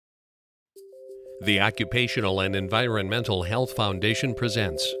The Occupational and Environmental Health Foundation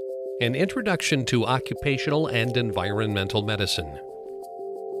presents an introduction to occupational and environmental medicine.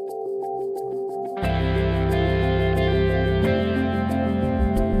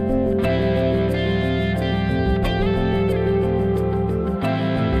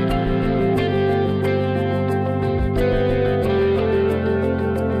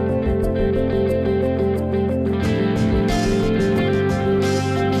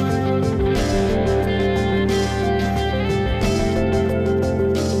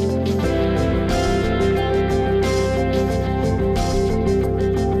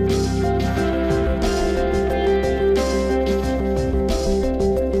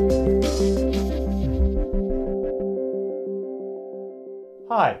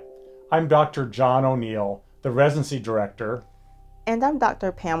 Hi, I'm Dr. John O'Neill, the Residency Director. And I'm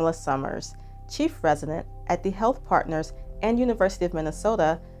Dr. Pamela Summers, Chief Resident at the Health Partners and University of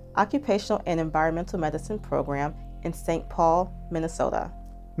Minnesota Occupational and Environmental Medicine Program in St. Paul, Minnesota.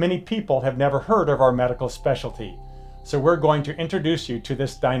 Many people have never heard of our medical specialty, so we're going to introduce you to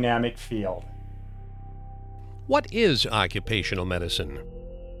this dynamic field. What is occupational medicine?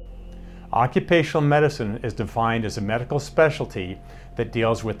 Occupational medicine is defined as a medical specialty that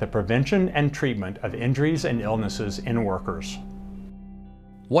deals with the prevention and treatment of injuries and illnesses in workers.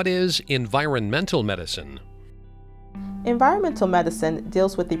 What is environmental medicine? Environmental medicine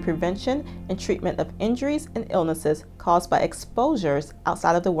deals with the prevention and treatment of injuries and illnesses caused by exposures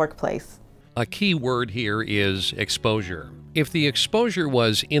outside of the workplace. A key word here is exposure. If the exposure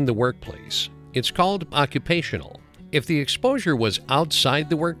was in the workplace, it's called occupational. If the exposure was outside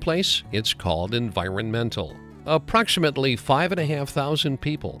the workplace, it's called environmental. Approximately 5,500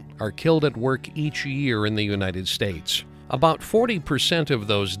 people are killed at work each year in the United States. About 40% of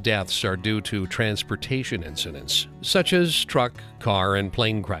those deaths are due to transportation incidents, such as truck, car, and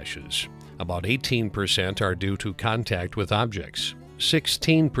plane crashes. About 18% are due to contact with objects,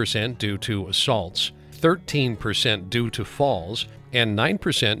 16% due to assaults, 13% due to falls, and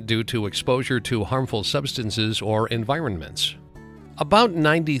 9% due to exposure to harmful substances or environments. About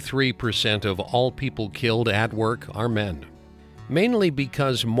 93% of all people killed at work are men, mainly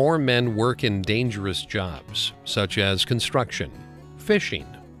because more men work in dangerous jobs such as construction, fishing,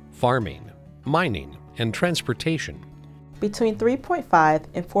 farming, mining, and transportation. Between 3.5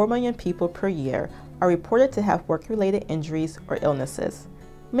 and 4 million people per year are reported to have work-related injuries or illnesses.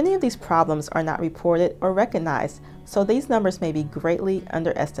 Many of these problems are not reported or recognized, so these numbers may be greatly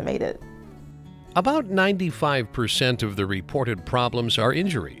underestimated. About 95% of the reported problems are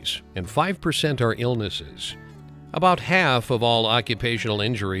injuries, and 5% are illnesses. About half of all occupational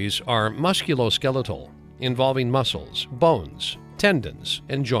injuries are musculoskeletal, involving muscles, bones, tendons,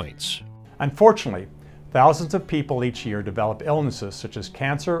 and joints. Unfortunately, thousands of people each year develop illnesses such as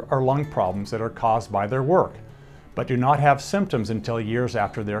cancer or lung problems that are caused by their work, but do not have symptoms until years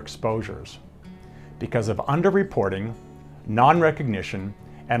after their exposures. Because of underreporting, non-recognition,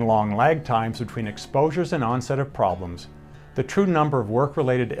 and long lag times between exposures and onset of problems, the true number of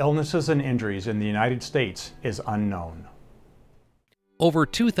work-related illnesses and injuries in the United States is unknown. Over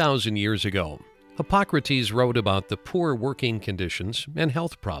 2,000 years ago, Hippocrates wrote about the poor working conditions and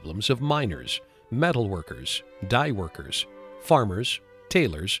health problems of miners, metal workers, dye workers, farmers,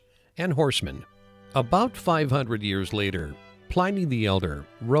 tailors, and horsemen. About 500 years later, Pliny the Elder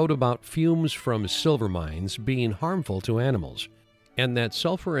wrote about fumes from silver mines being harmful to animals, and that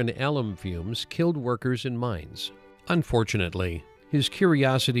sulfur and alum fumes killed workers in mines. Unfortunately, his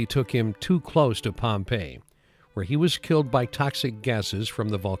curiosity took him too close to Pompeii, where he was killed by toxic gases from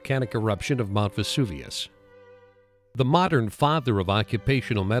the volcanic eruption of Mount Vesuvius. The modern father of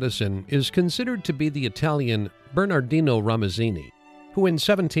occupational medicine is considered to be the Italian Bernardino Ramazzini, who in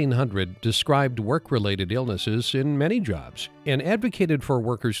 1700 described work-related illnesses in many jobs and advocated for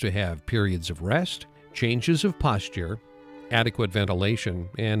workers to have periods of rest, changes of posture, adequate ventilation,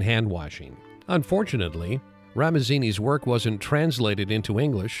 and hand washing. Unfortunately, Ramazzini's work wasn't translated into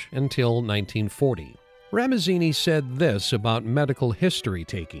English until 1940. Ramazzini said this about medical history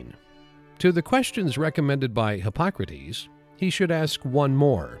taking. To the questions recommended by Hippocrates, he should ask one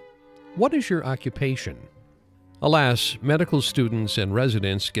more. What is your occupation? Alas, medical students and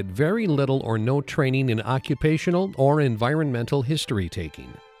residents get very little or no training in occupational or environmental history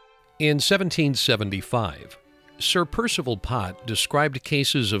taking. In 1775, Sir Percival Pott described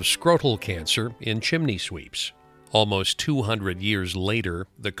cases of scrotal cancer in chimney sweeps. Almost 200 years later,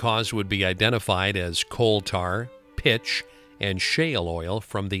 the cause would be identified as coal tar, pitch, and shale oil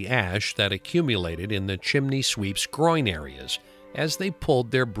from the ash that accumulated in the chimney sweeps' groin areas as they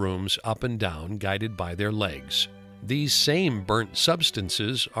pulled their brooms up and down guided by their legs. These same burnt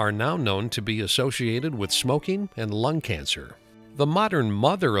substances are now known to be associated with smoking and lung cancer. The modern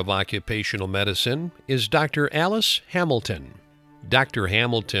mother of occupational medicine is Dr. Alice Hamilton. Dr.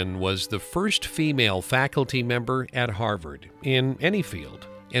 Hamilton was the first female faculty member at Harvard in any field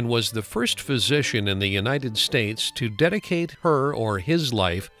and was the first physician in the United States to dedicate her or his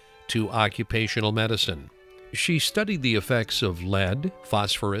life to occupational medicine. She studied the effects of lead,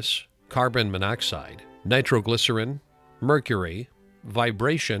 phosphorus, carbon monoxide, nitroglycerin, mercury,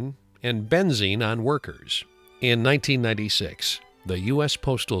 vibration, and benzene on workers. In 1996, the U.S.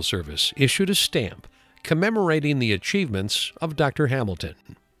 Postal Service issued a stamp commemorating the achievements of Dr. Hamilton.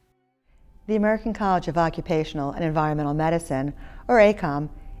 The American College of Occupational and Environmental Medicine, or ACOM,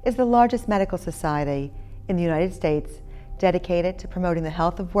 is the largest medical society in the United States dedicated to promoting the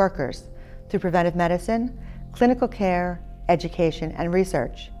health of workers through preventive medicine, clinical care, education, and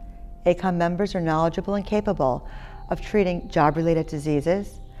research. ACOM members are knowledgeable and capable of treating job-related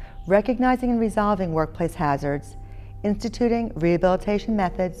diseases, recognizing and resolving workplace hazards, instituting rehabilitation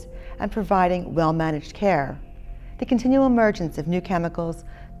methods, and providing well-managed care. The continual emergence of new chemicals,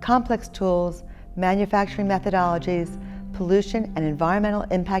 complex tools, manufacturing methodologies, pollution and environmental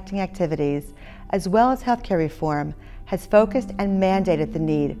impacting activities, as well as healthcare reform, has focused and mandated the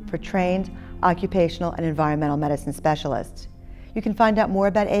need for trained occupational and environmental medicine specialists. You can find out more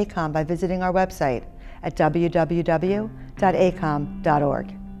about ACOM by visiting our website at www.acom.org.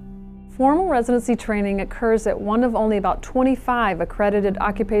 Formal residency training occurs at one of only about 25 accredited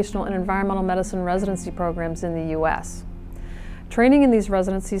occupational and environmental medicine residency programs in the U.S. Training in these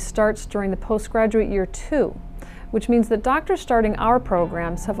residencies starts during the postgraduate year 2, which means that doctors starting our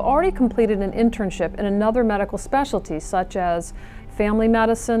programs have already completed an internship in another medical specialty, such as family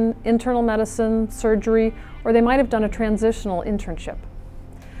medicine, internal medicine, surgery, or they might have done a transitional internship.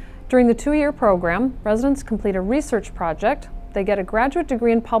 During the 2-year program, residents complete a research project, they get a graduate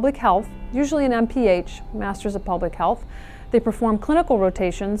degree in public health, usually an MPH, Masters of Public Health, they perform clinical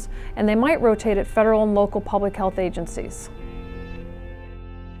rotations, and they might rotate at federal and local public health agencies.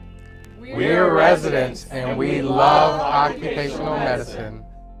 We're residents and we love occupational medicine.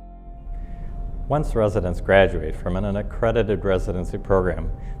 Once residents graduate from an accredited residency program,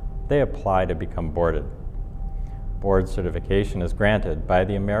 they apply to become boarded. Board certification is granted by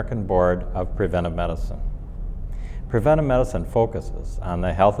the American Board of Preventive Medicine. Preventive medicine focuses on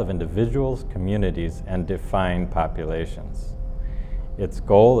the health of individuals, communities, and defined populations. Its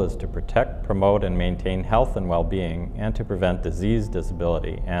goal is to protect, promote, and maintain health and well-being, and to prevent disease,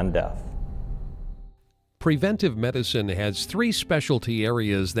 disability, and death. Preventive medicine has 3 specialty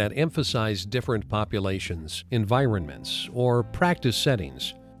areas that emphasize different populations, environments, or practice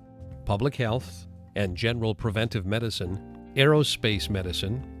settings: public health and general preventive medicine, aerospace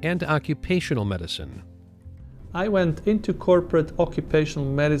medicine, and occupational medicine. I went into corporate occupational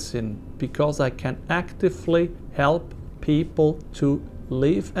medicine because I can actively help people to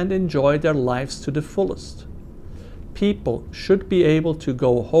live and enjoy their lives to the fullest. People should be able to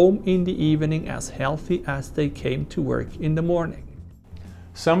go home in the evening as healthy as they came to work in the morning.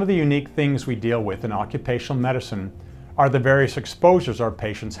 Some of the unique things we deal with in occupational medicine are the various exposures our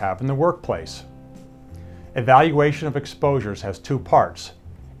patients have in the workplace. Evaluation of exposures has 2 parts: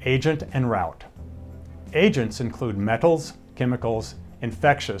 agent and route. Agents include metals, chemicals,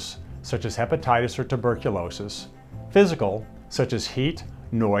 infectious, such as hepatitis or tuberculosis, physical, such as heat,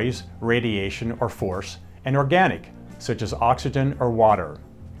 noise, radiation, or force, and organic, such as oxygen or water.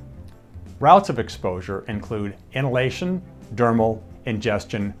 Routes of exposure include inhalation, dermal,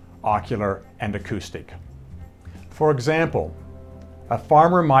 ingestion, ocular, and acoustic. For example, a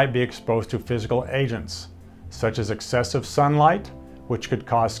farmer might be exposed to physical agents, such as excessive sunlight, which could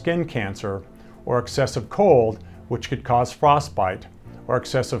cause skin cancer, or excessive cold, which could cause frostbite, or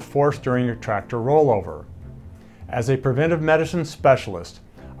excessive force during a tractor rollover. As a preventive medicine specialist,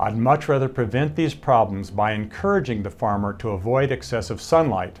 I'd much rather prevent these problems by encouraging the farmer to avoid excessive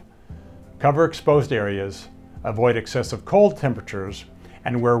sunlight, cover exposed areas, avoid excessive cold temperatures,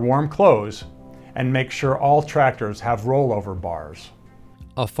 and wear warm clothes, and make sure all tractors have rollover bars.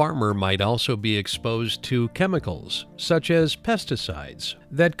 A farmer might also be exposed to chemicals, such as pesticides,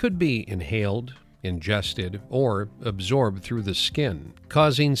 that could be inhaled, ingested, or absorbed through the skin,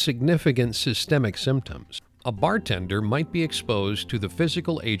 causing significant systemic symptoms. A bartender might be exposed to the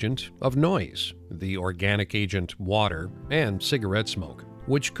physical agent of noise, the organic agent water, and cigarette smoke,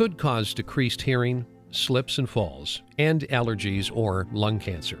 which could cause decreased hearing, slips and falls, and allergies or lung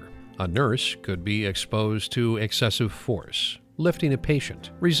cancer. A nurse could be exposed to excessive force, lifting a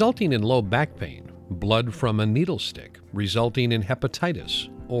patient, resulting in low back pain, blood from a needle stick, resulting in hepatitis,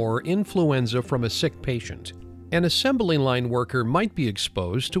 or influenza from a sick patient. An assembly line worker might be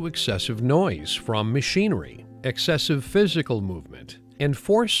exposed to excessive noise from machinery, excessive physical movement, and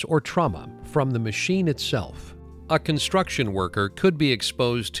force or trauma from the machine itself. A construction worker could be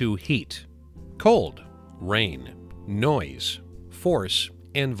exposed to heat, cold, rain, noise, force,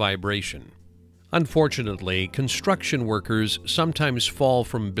 and vibration. Unfortunately, construction workers sometimes fall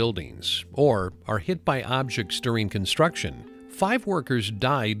from buildings or are hit by objects during construction. 5 workers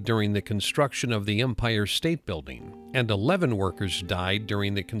died during the construction of the Empire State Building, and 11 workers died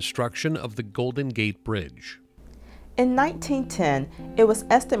during the construction of the Golden Gate Bridge. In 1910, it was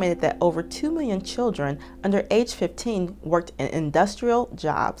estimated that over 2 million children under age 15 worked in industrial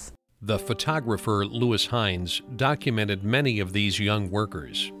jobs. The photographer Lewis Hines documented many of these young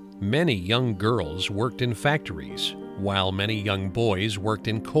workers. Many young girls worked in factories, while many young boys worked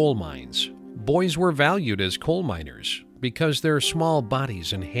in coal mines. Boys were valued as coal miners because their small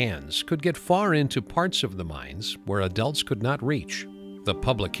bodies and hands could get far into parts of the mines where adults could not reach. The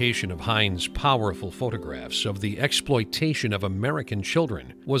publication of Hines' powerful photographs of the exploitation of American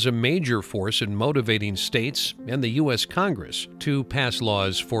children was a major force in motivating states and the U.S. Congress to pass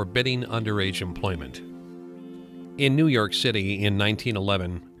laws forbidding underage employment. In New York City in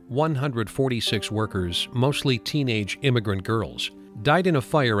 1911, 146 workers, mostly teenage immigrant girls, died in a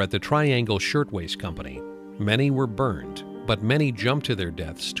fire at the Triangle Shirtwaist Company. Many were burned, but many jumped to their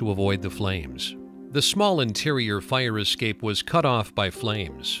deaths to avoid the flames. The small interior fire escape was cut off by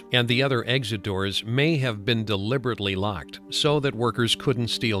flames, and the other exit doors may have been deliberately locked so that workers couldn't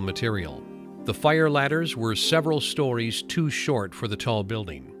steal material. The fire ladders were several stories too short for the tall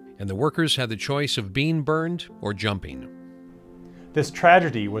building, and the workers had the choice of being burned or jumping. This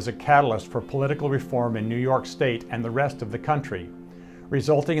tragedy was a catalyst for political reform in New York State and the rest of the country,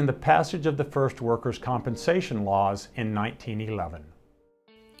 resulting in the passage of the first workers' compensation laws in 1911.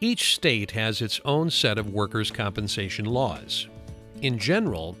 Each state has its own set of workers' compensation laws. In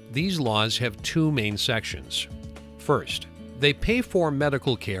general, these laws have 2 main sections. First, they pay for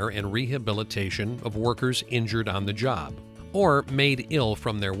medical care and rehabilitation of workers injured on the job or made ill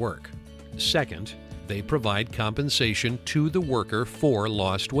from their work. Second, they provide compensation to the worker for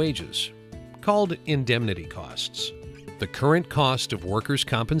lost wages, called indemnity costs. The current cost of workers'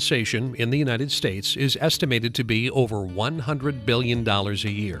 compensation in the United States is estimated to be over $100 billion a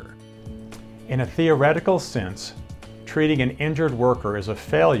year. In a theoretical sense, treating an injured worker is a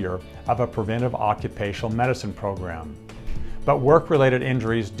failure of a preventive occupational medicine program. But work-related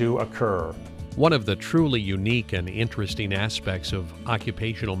injuries do occur. One of the truly unique and interesting aspects of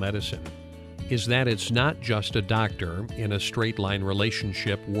occupational medicine is that it's not just a doctor in a straight-line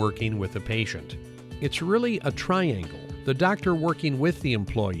relationship working with a patient. It's really a triangle, the doctor working with the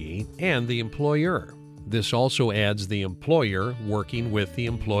employee and the employer. This also adds the employer working with the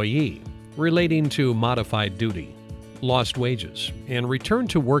employee, relating to modified duty, lost wages, and return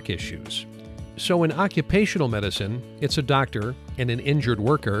to work issues. So in occupational medicine, it's a doctor and an injured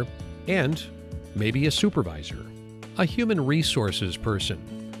worker and maybe a supervisor, a human resources person,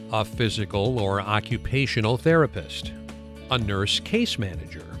 a physical or occupational therapist, a nurse case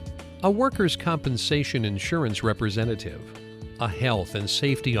manager, a workers' compensation insurance representative, a health and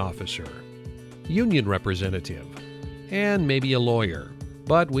safety officer, union representative, and maybe a lawyer,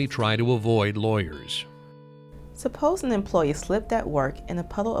 but we try to avoid lawyers. Suppose an employee slipped at work in a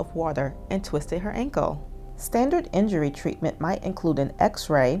puddle of water and twisted her ankle. Standard injury treatment might include an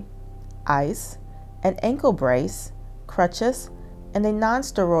X-ray, ice, an ankle brace, crutches, and a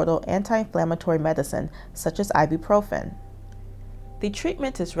non-steroidal anti-inflammatory medicine such as ibuprofen. The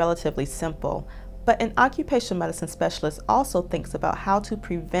treatment is relatively simple, but an occupational medicine specialist also thinks about how to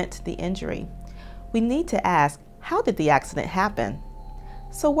prevent the injury. We need to ask, how did the accident happen?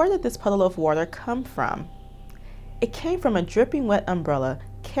 So where did this puddle of water come from? It came from a dripping wet umbrella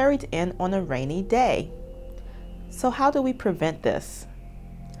carried in on a rainy day. So how do we prevent this?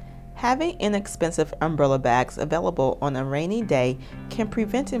 Having inexpensive umbrella bags available on a rainy day can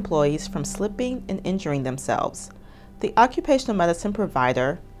prevent employees from slipping and injuring themselves. The occupational medicine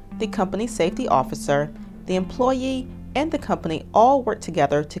provider, the company safety officer, the employee, and the company all work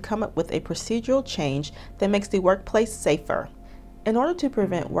together to come up with a procedural change that makes the workplace safer. In order to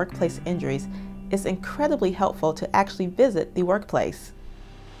prevent workplace injuries, it's incredibly helpful to actually visit the workplace.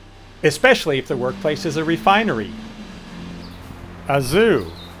 Especially if the workplace is a refinery, a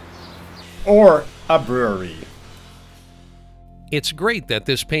zoo, or a brewery. It's great that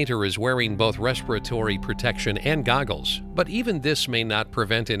this painter is wearing both respiratory protection and goggles, but even this may not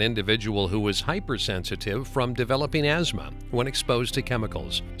prevent an individual who is hypersensitive from developing asthma when exposed to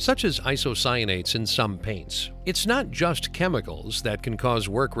chemicals, such as isocyanates in some paints. It's not just chemicals that can cause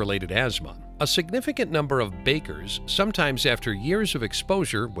work-related asthma. A significant number of bakers, sometimes after years of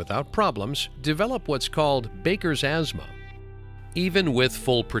exposure without problems, develop what's called baker's asthma. Even with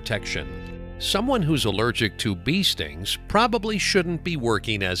full protection, someone who's allergic to bee stings probably shouldn't be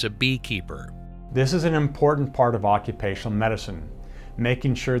working as a beekeeper. This is an important part of occupational medicine,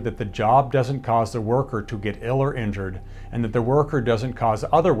 making sure that the job doesn't cause the worker to get ill or injured, and that the worker doesn't cause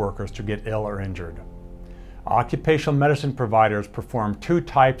other workers to get ill or injured. Occupational medicine providers perform two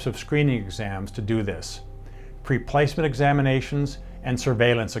types of screening exams to do this: pre-placement examinations and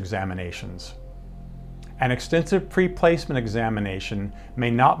surveillance examinations. An extensive pre-placement examination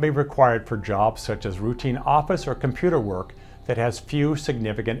may not be required for jobs such as routine office or computer work that has few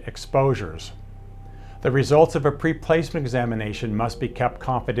significant exposures. The results of a pre-placement examination must be kept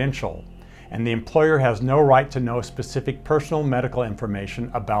confidential, and the employer has no right to know specific personal medical information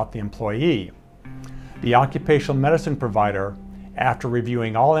about the employee. The occupational medicine provider, after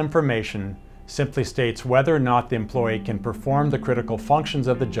reviewing all information, simply states whether or not the employee can perform the critical functions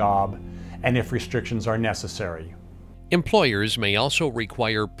of the job and if restrictions are necessary. Employers may also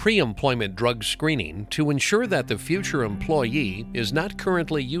require pre-employment drug screening to ensure that the future employee is not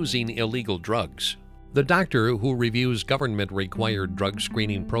currently using illegal drugs. The doctor who reviews government-required drug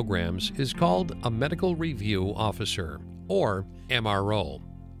screening programs is called a Medical Review Officer, or MRO.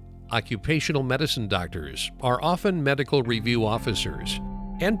 Occupational medicine doctors are often medical review officers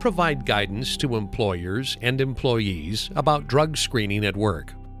and provide guidance to employers and employees about drug screening at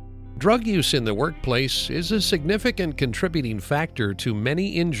work. Drug use in the workplace is a significant contributing factor to many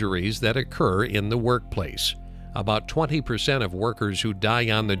injuries that occur in the workplace. About 20% of workers who die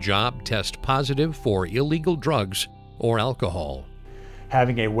on the job test positive for illegal drugs or alcohol.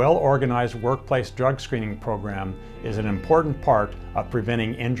 Having a well-organized workplace drug screening program is an important part of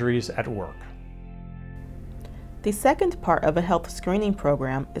preventing injuries at work. The second part of a health screening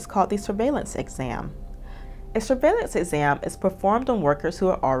program is called the surveillance exam. A surveillance exam is performed on workers who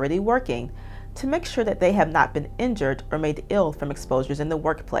are already working to make sure that they have not been injured or made ill from exposures in the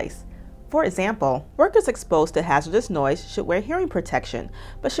workplace. For example, workers exposed to hazardous noise should wear hearing protection,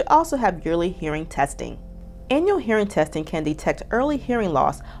 but should also have yearly hearing testing. Annual hearing testing can detect early hearing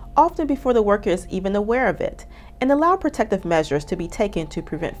loss, often before the worker is even aware of it, and allow protective measures to be taken to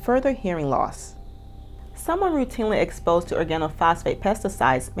prevent further hearing loss. Someone routinely exposed to organophosphate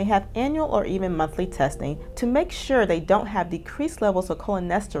pesticides may have annual or even monthly testing to make sure they don't have decreased levels of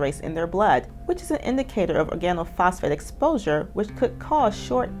cholinesterase in their blood, which is an indicator of organophosphate exposure, which could cause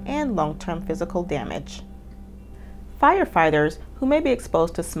short and long-term physical damage. Firefighters who may be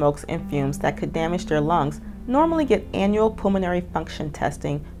exposed to smokes and fumes that could damage their lungs normally get annual pulmonary function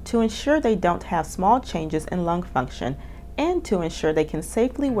testing to ensure they don't have small changes in lung function and to ensure they can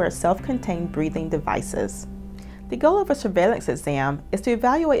safely wear self-contained breathing devices. The goal of a surveillance exam is to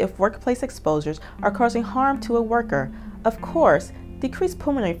evaluate if workplace exposures are causing harm to a worker. Of course, decreased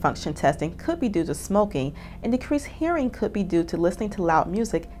pulmonary function testing could be due to smoking, and decreased hearing could be due to listening to loud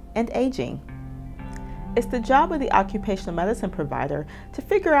music and aging. It's the job of the occupational medicine provider to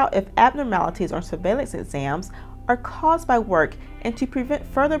figure out if abnormalities on surveillance exams are caused by work and to prevent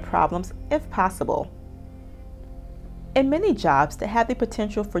further problems if possible. In many jobs that have the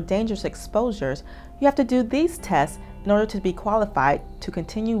potential for dangerous exposures, you have to do these tests in order to be qualified to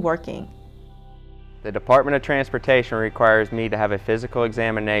continue working. The Department of Transportation requires me to have a physical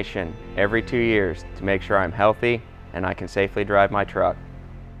examination every 2 years to make sure I'm healthy and I can safely drive my truck.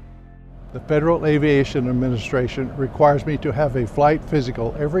 The Federal Aviation Administration requires me to have a flight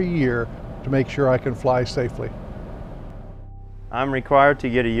physical every year to make sure I can fly safely. I'm required to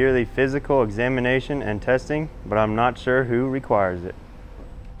get a yearly physical examination and testing, but I'm not sure who requires it.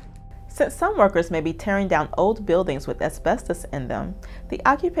 Since some workers may be tearing down old buildings with asbestos in them, the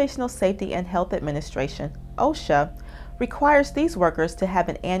Occupational Safety and Health Administration, OSHA, requires these workers to have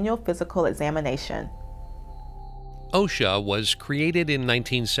an annual physical examination. OSHA was created in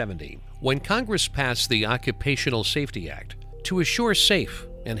 1970 when Congress passed the Occupational Safety Act to assure safe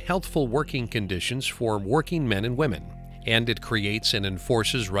and healthful working conditions for working men and women, and it creates and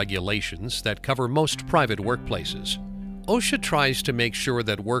enforces regulations that cover most private workplaces. OSHA tries to make sure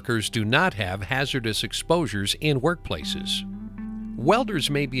that workers do not have hazardous exposures in workplaces.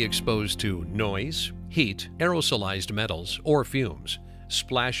 Welders may be exposed to noise, heat, aerosolized metals, or fumes,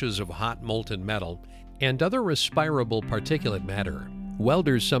 splashes of hot molten metal, and other respirable particulate matter.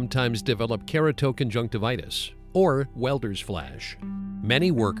 Welders sometimes develop keratoconjunctivitis, or welder's flash.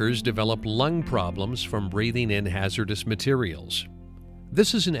 Many workers develop lung problems from breathing in hazardous materials.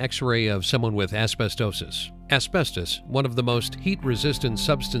 This is an X-ray of someone with asbestosis. Asbestos, one of the most heat-resistant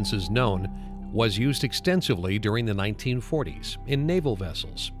substances known, was used extensively during the 1940s in naval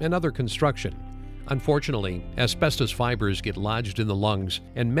vessels and other construction. Unfortunately, asbestos fibers get lodged in the lungs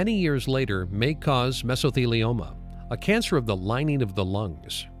and many years later may cause mesothelioma, a cancer of the lining of the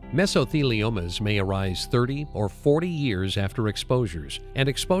lungs. Mesotheliomas may arise 30 or 40 years after exposures, and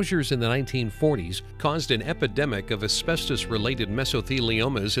exposures in the 1940s caused an epidemic of asbestos-related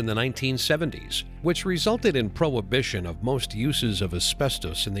mesotheliomas in the 1970s, which resulted in prohibition of most uses of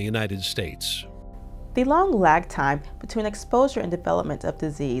asbestos in the United States. The long lag time between exposure and development of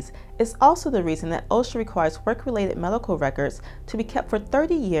disease is also the reason that OSHA requires work-related medical records to be kept for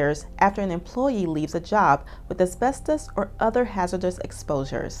 30 years after an employee leaves a job with asbestos or other hazardous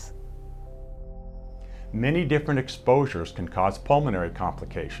exposures. Many different exposures can cause pulmonary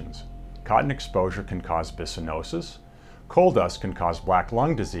complications. Cotton exposure can cause byssinosis, coal dust can cause black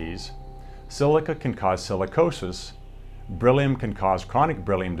lung disease, silica can cause silicosis, beryllium can cause chronic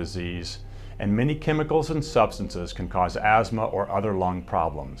beryllium disease, and many chemicals and substances can cause asthma or other lung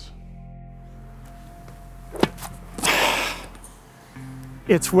problems.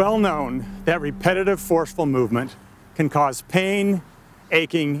 It's well known that repetitive forceful movement can cause pain,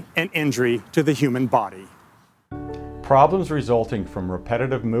 aching, and injury to the human body. Problems resulting from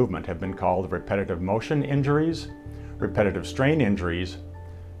repetitive movement have been called repetitive motion injuries, repetitive strain injuries,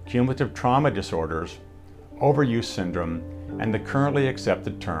 cumulative trauma disorders, overuse syndrome, and the currently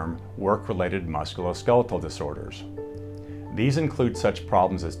accepted term work-related musculoskeletal disorders. These include such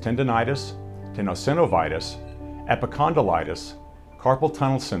problems as tendinitis, tenosynovitis, epicondylitis, carpal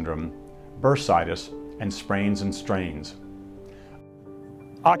tunnel syndrome, bursitis, and sprains and strains.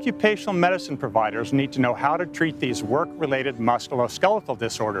 Occupational medicine providers need to know how to treat these work-related musculoskeletal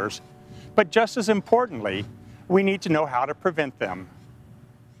disorders, but just as importantly, we need to know how to prevent them.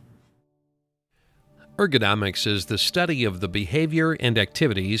 Ergonomics is the study of the behavior and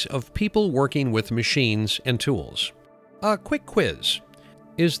activities of people working with machines and tools. A quick quiz.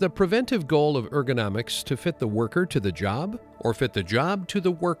 Is the preventive goal of ergonomics to fit the worker to the job or fit the job to the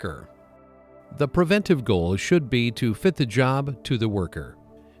worker? The preventive goal should be to fit the job to the worker,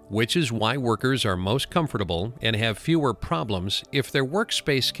 which is why workers are most comfortable and have fewer problems if their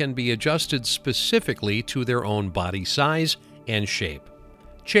workspace can be adjusted specifically to their own body size and shape.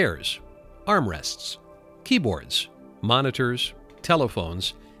 Chairs, armrests, keyboards, monitors,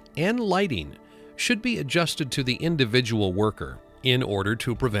 telephones, and lighting should be adjusted to the individual worker in order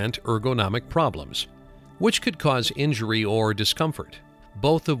to prevent ergonomic problems, which could cause injury or discomfort,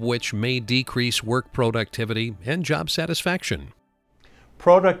 both of which may decrease work productivity and job satisfaction.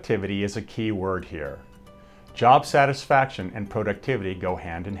 Productivity is a key word here. Job satisfaction and productivity go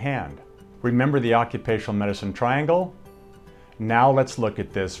hand in hand. Remember the occupational medicine triangle? Now let's look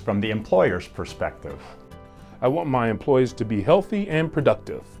at this from the employer's perspective. I want my employees to be healthy and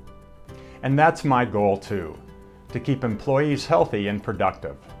productive. And that's my goal too, to keep employees healthy and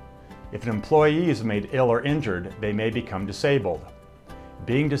productive. If an employee is made ill or injured, they may become disabled.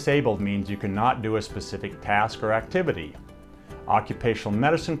 Being disabled means you cannot do a specific task or activity. Occupational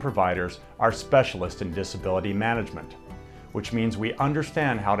medicine providers are specialists in disability management, which means we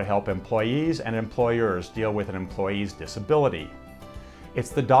understand how to help employees and employers deal with an employee's disability. It's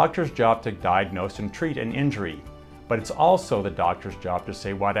the doctor's job to diagnose and treat an injury, but it's also the doctor's job to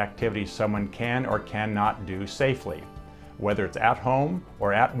say what activities someone can or cannot do safely, whether it's at home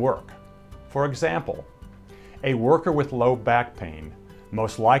or at work. For example, a worker with low back pain,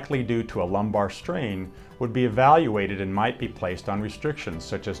 most likely due to a lumbar strain, would be evaluated and might be placed on restrictions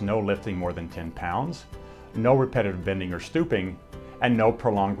such as no lifting more than 10 pounds, no repetitive bending or stooping, and no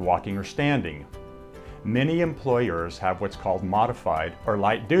prolonged walking or standing. Many employers have what's called modified or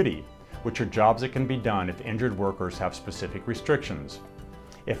light duty, which are jobs that can be done if injured workers have specific restrictions.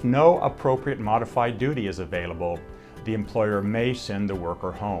 If no appropriate modified duty is available, the employer may send the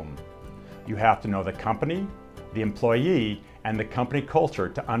worker home. You have to know the company, the employee, and the company culture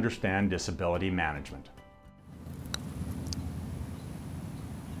to understand disability management.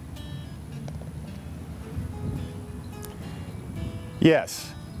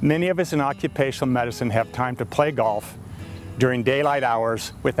 Yes, many of us in occupational medicine have time to play golf during daylight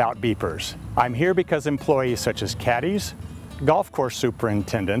hours without beepers. I'm here because employees such as caddies, golf course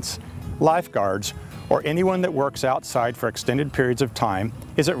superintendents, lifeguards, or anyone that works outside for extended periods of time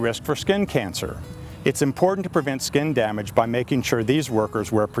is at risk for skin cancer. It's important to prevent skin damage by making sure these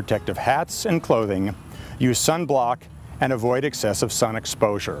workers wear protective hats and clothing, use sunblock, and avoid excessive sun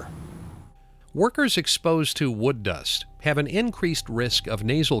exposure. Workers exposed to wood dust have an increased risk of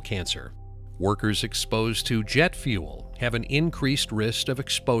nasal cancer. Workers exposed to jet fuel have an increased risk of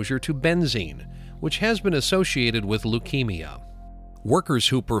exposure to benzene, which has been associated with leukemia. Workers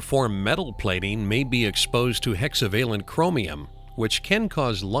who perform metal plating may be exposed to hexavalent chromium, which can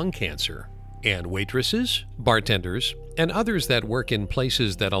cause lung cancer. And waitresses, bartenders, and others that work in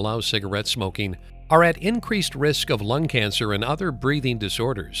places that allow cigarette smoking are at increased risk of lung cancer and other breathing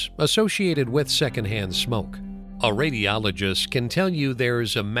disorders associated with secondhand smoke. A radiologist can tell you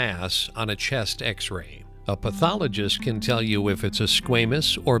there's a mass on a chest X-ray. A pathologist can tell you if it's a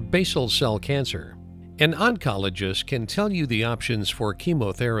squamous or basal cell cancer. An oncologist can tell you the options for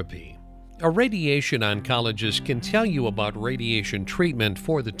chemotherapy. A radiation oncologist can tell you about radiation treatment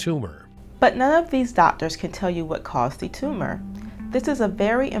for the tumor. But none of these doctors can tell you what caused the tumor. This is a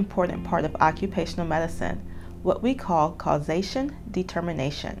very important part of occupational medicine, what we call causation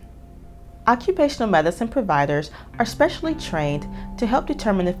determination. Occupational medicine providers are specially trained to help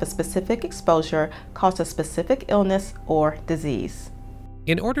determine if a specific exposure caused a specific illness or disease.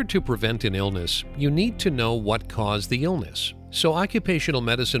 In order to prevent an illness, you need to know what caused the illness. So occupational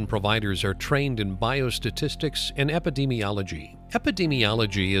medicine providers are trained in biostatistics and epidemiology.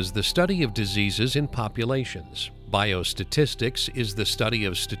 Epidemiology is the study of diseases in populations. Biostatistics is the study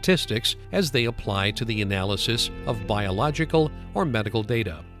of statistics as they apply to the analysis of biological or medical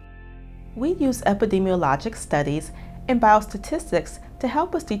data. We use epidemiologic studies and biostatistics to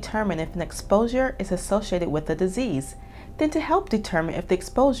help us determine if an exposure is associated with a disease, then to help determine if the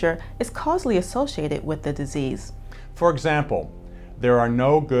exposure is causally associated with the disease. For example, there are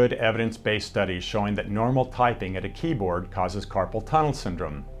no good evidence-based studies showing that normal typing at a keyboard causes carpal tunnel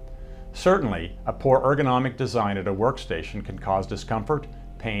syndrome. Certainly, a poor ergonomic design at a workstation can cause discomfort,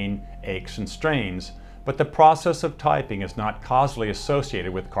 pain, aches, and strains, but the process of typing is not causally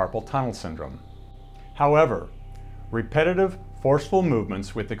associated with carpal tunnel syndrome. However, repetitive, forceful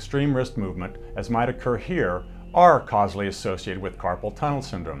movements with extreme wrist movement, as might occur here, are causally associated with carpal tunnel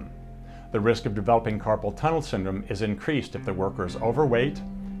syndrome. The risk of developing carpal tunnel syndrome is increased if the worker is overweight,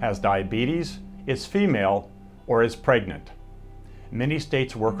 has diabetes, is female, or is pregnant. Many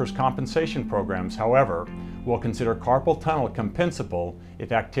states' workers' compensation programs, however, will consider carpal tunnel compensable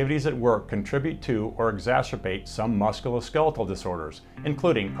if activities at work contribute to or exacerbate some musculoskeletal disorders,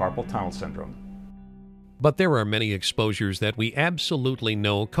 including carpal tunnel syndrome. But there are many exposures that we absolutely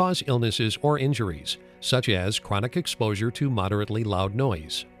know cause illnesses or injuries, such as chronic exposure to moderately loud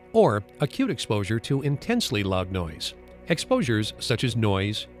noise, or acute exposure to intensely loud noise. Exposures such as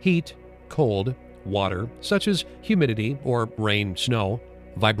noise, heat, cold, water, such as humidity or rain, snow,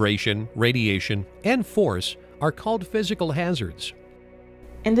 vibration, radiation, and force are called physical hazards.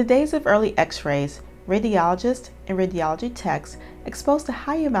 In the days of early X-rays, radiologists and radiology techs exposed to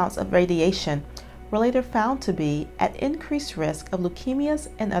high amounts of radiation were later found to be at increased risk of leukemias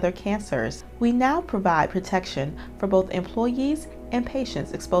and other cancers. We now provide protection for both employees and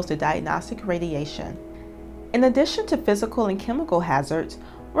patients exposed to diagnostic radiation. In addition to physical and chemical hazards,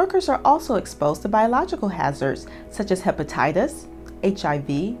 workers are also exposed to biological hazards such as hepatitis,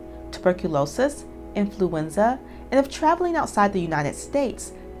 HIV, tuberculosis, influenza, and if traveling outside the United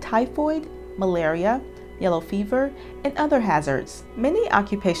States, typhoid, malaria, yellow fever, and other hazards. Many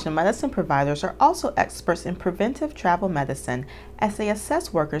occupational medicine providers are also experts in preventive travel medicine as they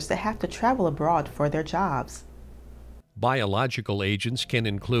assess workers that have to travel abroad for their jobs. Biological agents can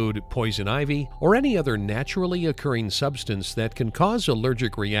include poison ivy or any other naturally occurring substance that can cause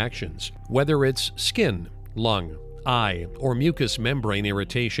allergic reactions, whether it's skin, lung, eye, or mucous membrane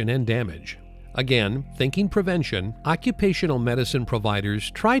irritation and damage. Again, thinking prevention, occupational medicine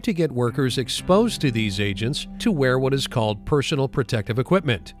providers try to get workers exposed to these agents to wear what is called personal protective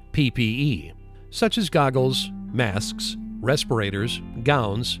equipment, PPE, such as goggles, masks, respirators,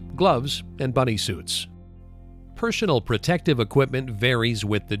 gowns, gloves, and bunny suits. Personal protective equipment varies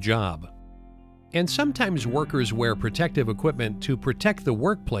with the job. And sometimes workers wear protective equipment to protect the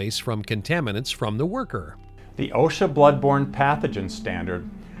workplace from contaminants from the worker. The OSHA bloodborne pathogen standard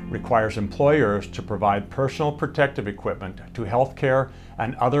requires employers to provide personal protective equipment to healthcare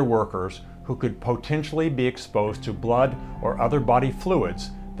and other workers who could potentially be exposed to blood or other body fluids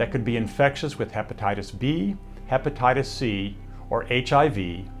that could be infectious with hepatitis B, hepatitis C, or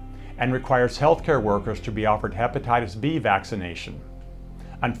HIV, and requires healthcare workers to be offered hepatitis B vaccination.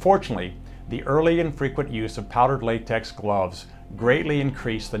 Unfortunately, the early and frequent use of powdered latex gloves greatly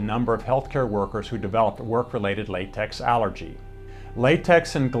increased the number of healthcare workers who developed work-related latex allergy.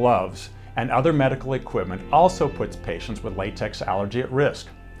 Latex in gloves and other medical equipment also puts patients with latex allergy at risk.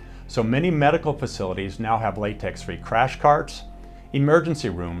 So many medical facilities now have latex-free crash carts, emergency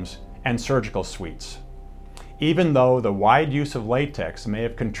rooms, and surgical suites. Even though the wide use of latex may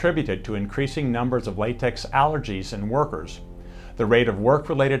have contributed to increasing numbers of latex allergies in workers, the rate of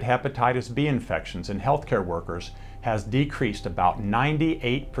work-related hepatitis B infections in healthcare workers has decreased about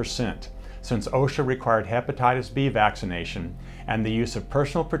 98% since OSHA required hepatitis B vaccination and the use of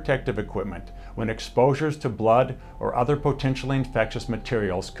personal protective equipment when exposures to blood or other potentially infectious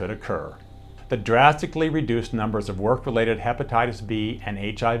materials could occur. The drastically reduced numbers of work-related hepatitis B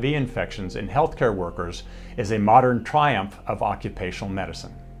and HIV infections in healthcare workers is a modern triumph of occupational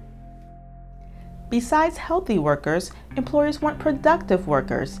medicine. Besides healthy workers, employers want productive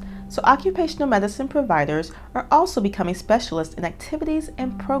workers, so occupational medicine providers are also becoming specialists in activities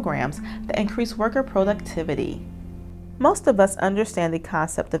and programs that increase worker productivity. Most of us understand the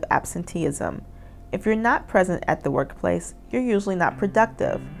concept of absenteeism. If you're not present at the workplace, you're usually not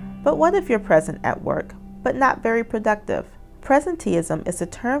productive. But what if you're present at work, but not very productive? Presenteeism is a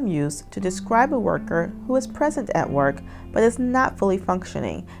term used to describe a worker who is present at work but is not fully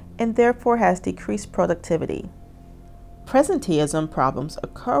functioning and therefore has decreased productivity. Presenteeism problems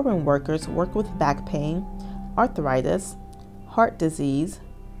occur when workers work with back pain, arthritis, heart disease,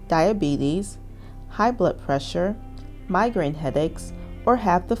 diabetes, high blood pressure, migraine headaches, or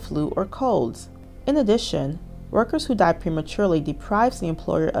have the flu or colds. In addition, workers who die prematurely deprives the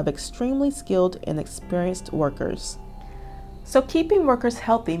employer of extremely skilled and experienced workers. So keeping workers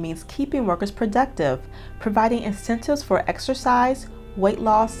healthy means keeping workers productive, providing incentives for exercise, weight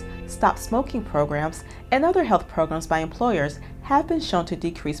loss, stop smoking programs, and other health programs by employers have been shown to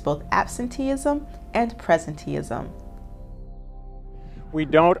decrease both absenteeism and presenteeism. We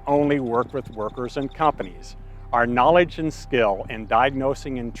don't only work with workers and companies. Our knowledge and skill in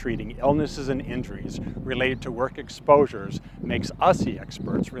diagnosing and treating illnesses and injuries related to work exposures makes us the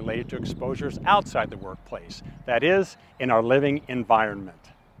experts related to exposures outside the workplace, that is, in our living environment.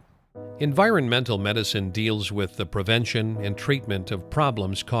 Environmental medicine deals with the prevention and treatment of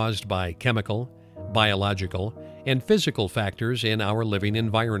problems caused by chemical, biological, and physical factors in our living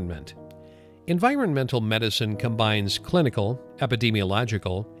environment. Environmental medicine combines clinical,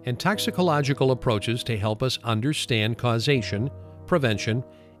 epidemiological, and toxicological approaches to help us understand causation, prevention,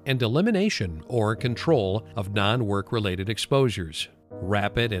 and elimination or control of non-work-related exposures.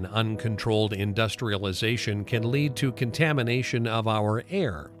 Rapid and uncontrolled industrialization can lead to contamination of our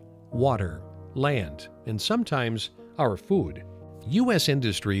air, water, land, and sometimes our food. U.S.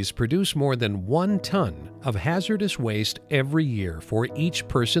 industries produce more than 1 ton of hazardous waste every year for each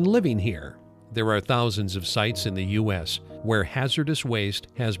person living here. There are thousands of sites in the U.S. where hazardous waste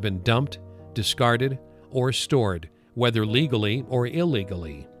has been dumped, discarded, or stored, whether legally or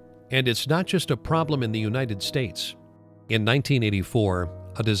illegally. And it's not just a problem in the United States. In 1984,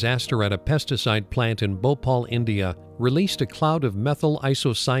 a disaster at a pesticide plant in Bhopal, India, released a cloud of methyl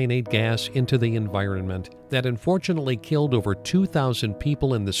isocyanate gas into the environment that unfortunately killed over 2,000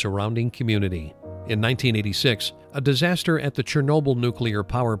 people in the surrounding community. In 1986, a disaster at the Chernobyl nuclear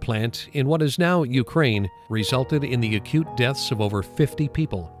power plant in what is now Ukraine resulted in the acute deaths of over 50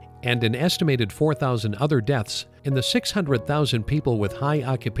 people and an estimated 4,000 other deaths in the 600,000 people with high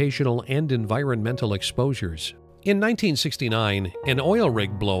occupational and environmental exposures. In 1969, an oil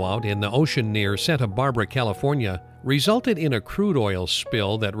rig blowout in the ocean near Santa Barbara, California, resulted in a crude oil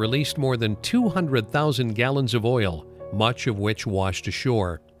spill that released more than 200,000 gallons of oil, much of which washed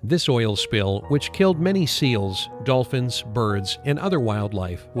ashore. This oil spill, which killed many seals, dolphins, birds, and other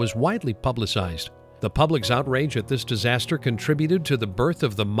wildlife, was widely publicized. The public's outrage at this disaster contributed to the birth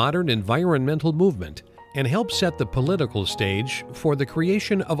of the modern environmental movement and helped set the political stage for the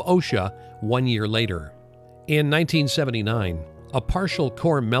creation of OSHA 1 year later. In 1979, a partial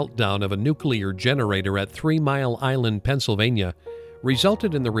core meltdown of a nuclear generator at 3 Mile Island, Pennsylvania,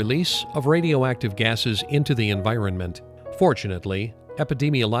 resulted in the release of radioactive gases into the environment. Fortunately,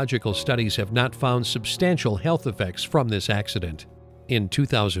 epidemiological studies have not found substantial health effects from this accident. In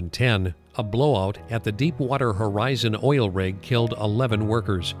 2010, a blowout at the Deepwater Horizon oil rig killed 11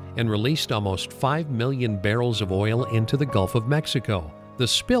 workers and released almost 5 million barrels of oil into the Gulf of Mexico. The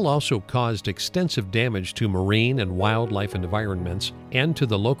spill also caused extensive damage to marine and wildlife environments and to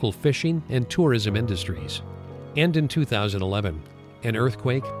the local fishing and tourism industries. And in 2011, an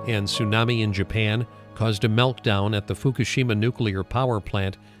earthquake and tsunami in Japan caused a meltdown at the Fukushima nuclear power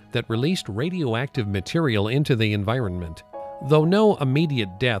plant that released radioactive material into the environment. Though no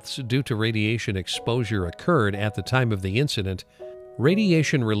immediate deaths due to radiation exposure occurred at the time of the incident,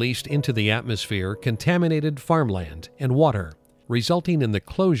 radiation released into the atmosphere contaminated farmland and water, resulting in the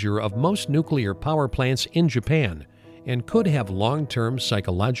closure of most nuclear power plants in Japan and could have long-term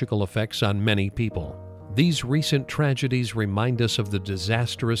psychological effects on many people. These recent tragedies remind us of the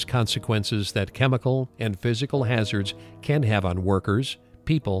disastrous consequences that chemical and physical hazards can have on workers,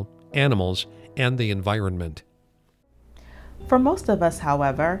 people, animals, and the environment. For most of us,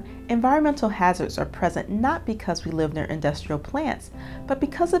 however, environmental hazards are present not because we live near industrial plants, but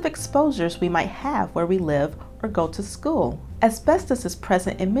because of exposures we might have where we live or go to school. Asbestos is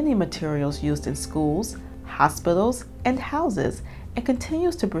present in many materials used in schools, hospitals, and houses, and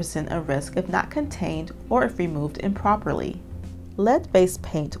continues to present a risk if not contained or if removed improperly. Lead-based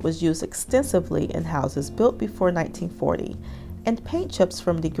paint was used extensively in houses built before 1940, and paint chips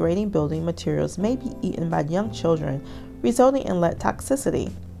from degrading building materials may be eaten by young children, resulting in lead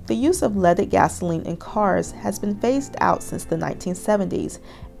toxicity. The use of leaded gasoline in cars has been phased out since the 1970s,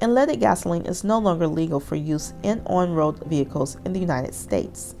 and leaded gasoline is no longer legal for use in on-road vehicles in the United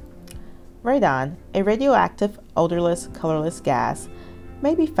States. Radon, a radioactive, odorless, colorless gas,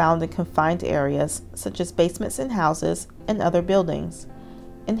 may be found in confined areas such as basements in houses and other buildings.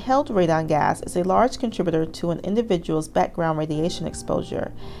 Inhaled radon gas is a large contributor to an individual's background radiation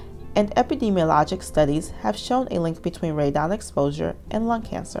exposure, and epidemiologic studies have shown a link between radon exposure and lung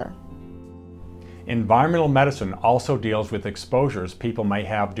cancer. Environmental medicine also deals with exposures people may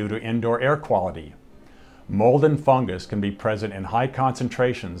have due to indoor air quality. Mold and fungus can be present in high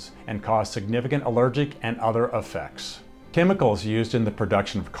concentrations and cause significant allergic and other effects. Chemicals used in the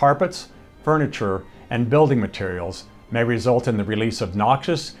production of carpets, furniture, and building materials may result in the release of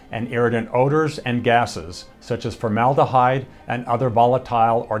noxious and irritant odors and gases, such as formaldehyde and other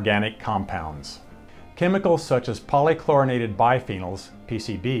volatile organic compounds. Chemicals such as polychlorinated biphenyls,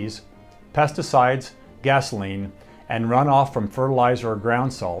 PCBs, pesticides, gasoline, and runoff from fertilizer or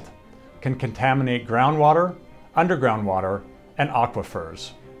ground salt can contaminate groundwater, underground water, and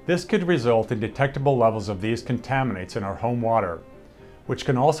aquifers. This could result in detectable levels of these contaminants in our home water, which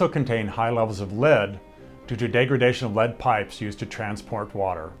can also contain high levels of lead due to degradation of lead pipes used to transport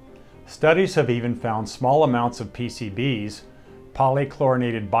water. Studies have even found small amounts of PCBs,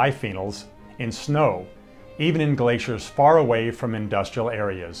 polychlorinated biphenyls, in snow, even in glaciers far away from industrial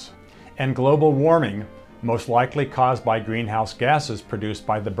areas. And global warming, most likely caused by greenhouse gases produced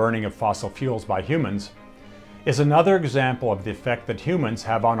by the burning of fossil fuels by humans, is another example of the effect that humans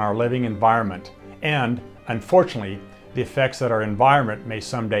have on our living environment and, unfortunately, the effects that our environment may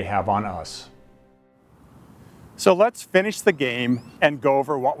someday have on us. So let's finish the game and go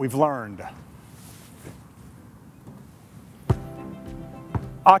over what we've learned.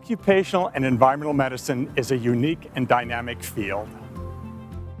 Occupational and environmental medicine is a unique and dynamic field.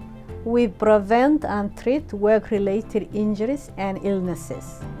 We prevent and treat work-related injuries and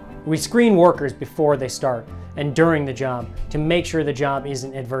illnesses. We screen workers before they start and during the job to make sure the job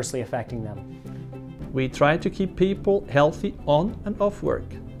isn't adversely affecting them. We try to keep people healthy on and off work.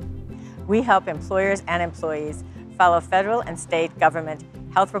 We help employers and employees follow federal and state government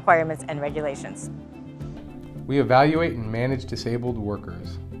health requirements and regulations. We evaluate and manage disabled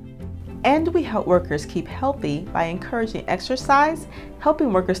workers. And we help workers keep healthy by encouraging exercise,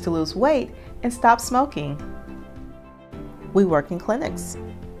 helping workers to lose weight, and stop smoking. We work in clinics.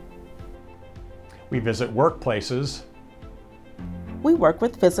 We visit workplaces. We work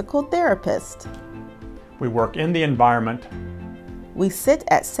with physical therapists. We work in the environment. We sit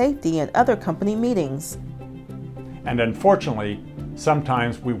at safety and other company meetings. And unfortunately,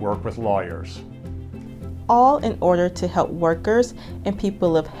 sometimes we work with lawyers. All in order to help workers and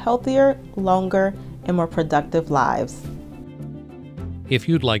people live healthier, longer, and more productive lives. If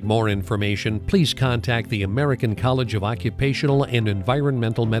you'd like more information, please contact the American College of Occupational and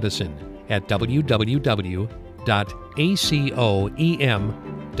Environmental Medicine at www.acoem.org.